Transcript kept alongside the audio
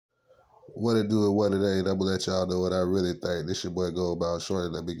What it do and what it ain't, I'm gonna let y'all know what I really think. This your boy Go About Shorty.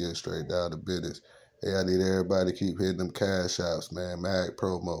 Let me get straight down to business. Hey, I need everybody to keep hitting them cash outs, man. Mag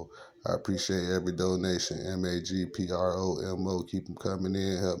promo. I appreciate every donation. MAGPROMO. Keep them coming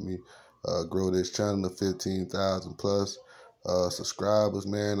in. Help me grow this channel to 15,000 plus subscribers,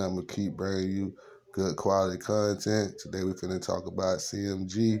 man. I'm gonna keep bringing you good quality content. Today we finna talk about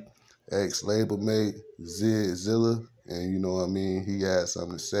CMG, ex-label mate, Zedzilla. And you know what I mean? He had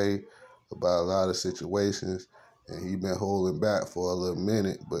something to say about a lot of situations, and he been holding back for a little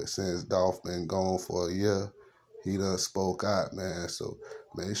minute, but since Dolph been gone for a year, he done spoke out, man. So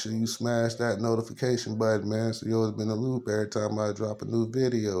make sure you smash that notification button, man, so you always been in the loop every time I drop a new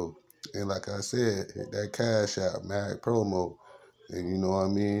video. And like I said, hit that cash out, mag promo. And you know what I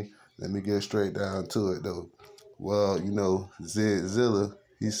mean? Let me get straight down to it, though. Well, you know, Zedzilla,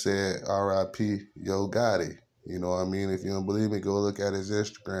 he said R.i.p. Yo Gotti. You know what I mean? If you don't believe me, go look at his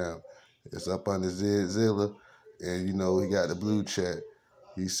Instagram. It's up under Zedzilla, and you know he got the blue check.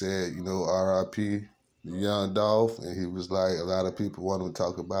 He said, you know, R.I.P. Young Dolph, and he was like, a lot of people want him to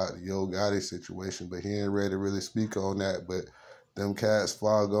talk about the Yo Gotti situation, but he ain't ready to really speak on that. But them cats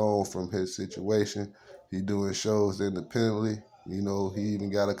far gone from his situation. He doing shows independently. You know, he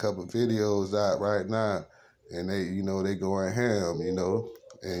even got a couple videos out right now, and they, you know, they going ham, you know,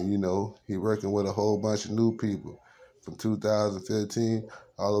 and you know he working with a whole bunch of new people. From 2015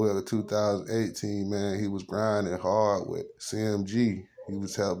 all the way up to 2018, man, he was grinding hard with CMG. He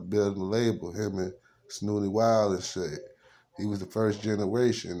was helping build the label, him and Snooty Wild and shit. He was the first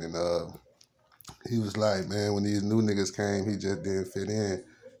generation, and he was like, man, when these new niggas came, he just didn't fit in.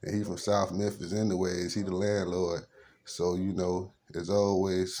 And he from South Memphis anyways. He the landlord. So, you know, as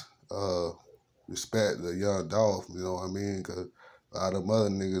always, respect the young Dolph, you know what I mean? Because a lot of them other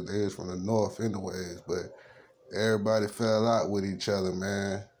niggas, they was from the North anyways. But everybody fell out with each other,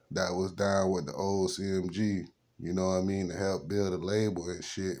 man. That was down with the old CMG, you know what I mean, to help build a label and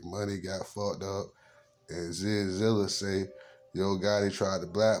shit. Money got fucked up. And Zedzilla say, Yo Gotti tried to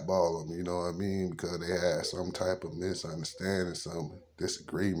blackball him, you know what I mean, because they had some type of misunderstanding, some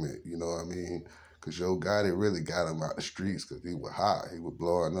disagreement, you know what I mean? Because Yo Gotti really got him out the streets because he was hot. He was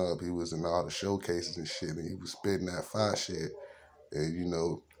blowing up. He was in all the showcases and shit, and he was spitting that fire shit. And, you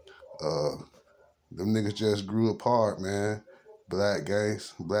know, them niggas just grew apart, man. Black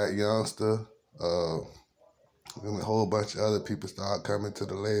gangs, black youngster, and a whole bunch of other people started coming to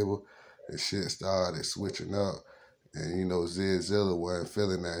the label, and shit started switching up. And, you know, Zedzilla wasn't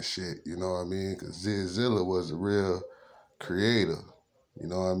feeling that shit, you know what I mean? Because Zedzilla was a real creator, you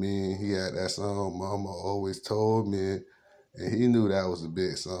know what I mean? He had that song, Mama Always Told Me, and he knew that was a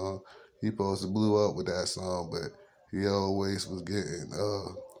big song. He supposed to blew up with that song, but he always was getting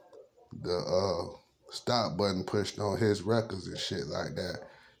the stop button pushed on his records and shit like that.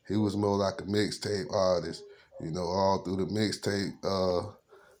 He was more like a mixtape artist. You know, all through the mixtape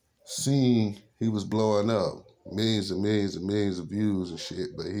scene, he was blowing up. Millions and millions and millions of views and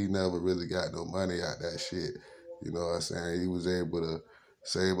shit, but he never really got no money out that shit. You know what I'm saying? He was able to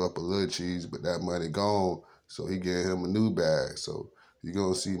save up a little cheese, but that money gone, so he gave him a new bag. So you're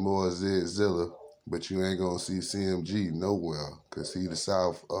going to see more Zedzilla, but you ain't going to see CMG nowhere, because he the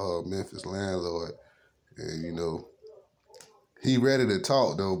South Memphis landlord. And, you know, he ready to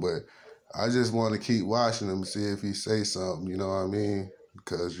talk, though, but I just want to keep watching him, see if he say something, you know what I mean?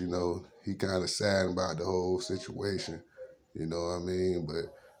 Because, you know, he kind of sad about the whole situation, you know what I mean?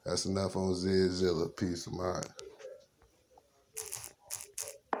 But that's enough on Zedzilla. Peace of mind.